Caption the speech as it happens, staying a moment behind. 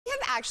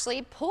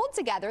actually pulled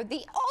together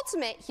the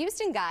ultimate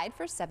Houston guide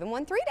for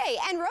 713 Day,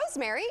 and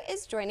Rosemary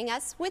is joining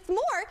us with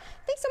more.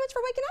 Thanks so much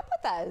for waking up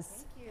with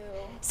us. Thank you.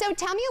 So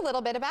tell me a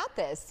little bit about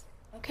this.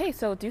 Okay,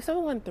 so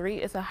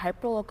Do713 is a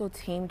hyperlocal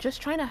team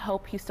just trying to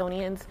help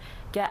Houstonians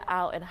get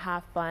out and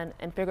have fun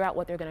and figure out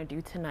what they're going to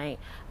do tonight.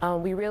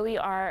 We really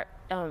are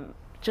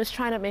just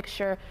trying to make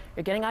sure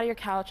you're getting out of your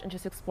couch and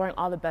just exploring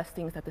all the best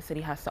things that the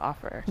city has to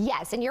offer.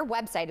 Yes, and your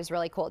website is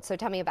really cool, so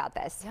tell me about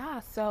this. Yeah,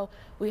 so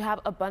we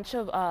have a bunch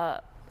of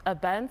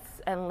events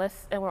and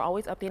lists, and we're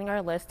always updating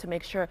our list to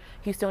make sure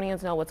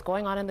Houstonians know what's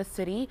going on in the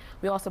city.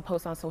 We also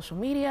post on social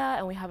media,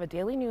 and we have a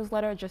daily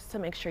newsletter just to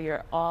make sure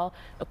you're all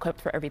equipped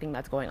for everything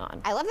that's going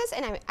on. I love this,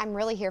 and I'm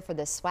really here for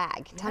this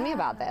swag. Tell me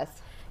about this.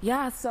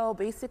 Yeah, so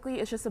basically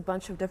it's just a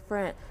bunch of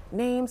different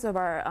names of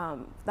our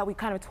that we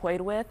kind of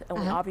toyed with, and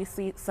we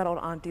obviously settled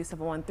on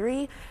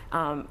Do713.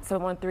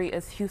 713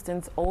 is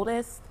Houston's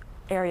oldest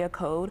area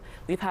code.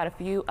 We've had a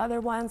few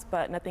other ones,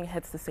 but nothing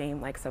hits the same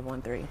like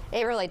 713.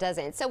 It really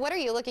doesn't. So what are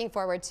you looking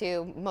forward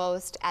to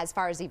most as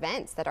far as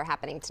events that are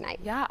happening tonight?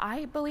 Yeah,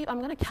 I believe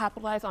I'm going to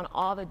capitalize on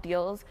all the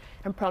deals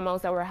and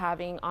promos that we're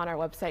having on our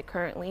website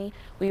currently.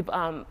 We've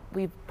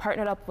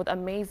partnered up with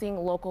amazing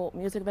local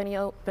music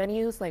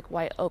venues like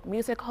White Oak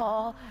Music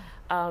Hall.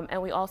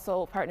 And we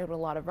also partnered with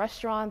a lot of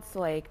restaurants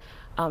like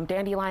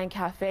Dandelion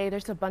Cafe.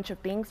 There's a bunch of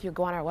things. You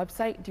go on our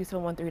website,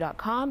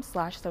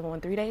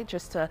 do713.com/713day,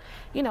 just to,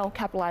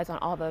 capitalize on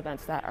all the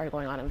events that are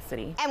going on in the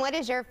city. And what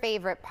is your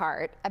favorite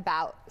part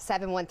about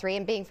 713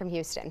 and being from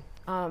Houston?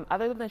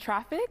 Other than the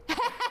traffic?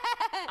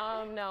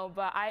 No,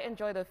 but I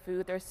enjoy the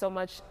food. There's so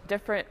much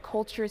different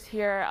cultures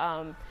here.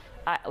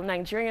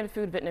 Nigerian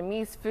food,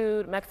 Vietnamese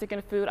food,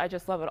 Mexican food, I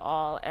just love it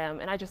all.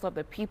 And I just love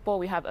the people.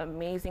 We have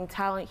amazing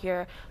talent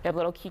here. We have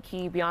little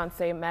Kiki,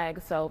 Beyonce,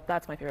 Meg, so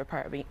that's my favorite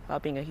part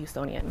about being a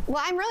Houstonian.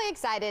 Well, I'm really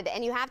excited,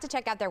 and you have to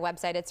check out their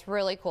website. It's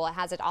really cool. It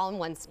has it all in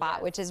one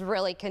spot, which is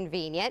really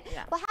convenient.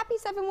 Yeah. Well, happy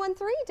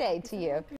 713 Day to you.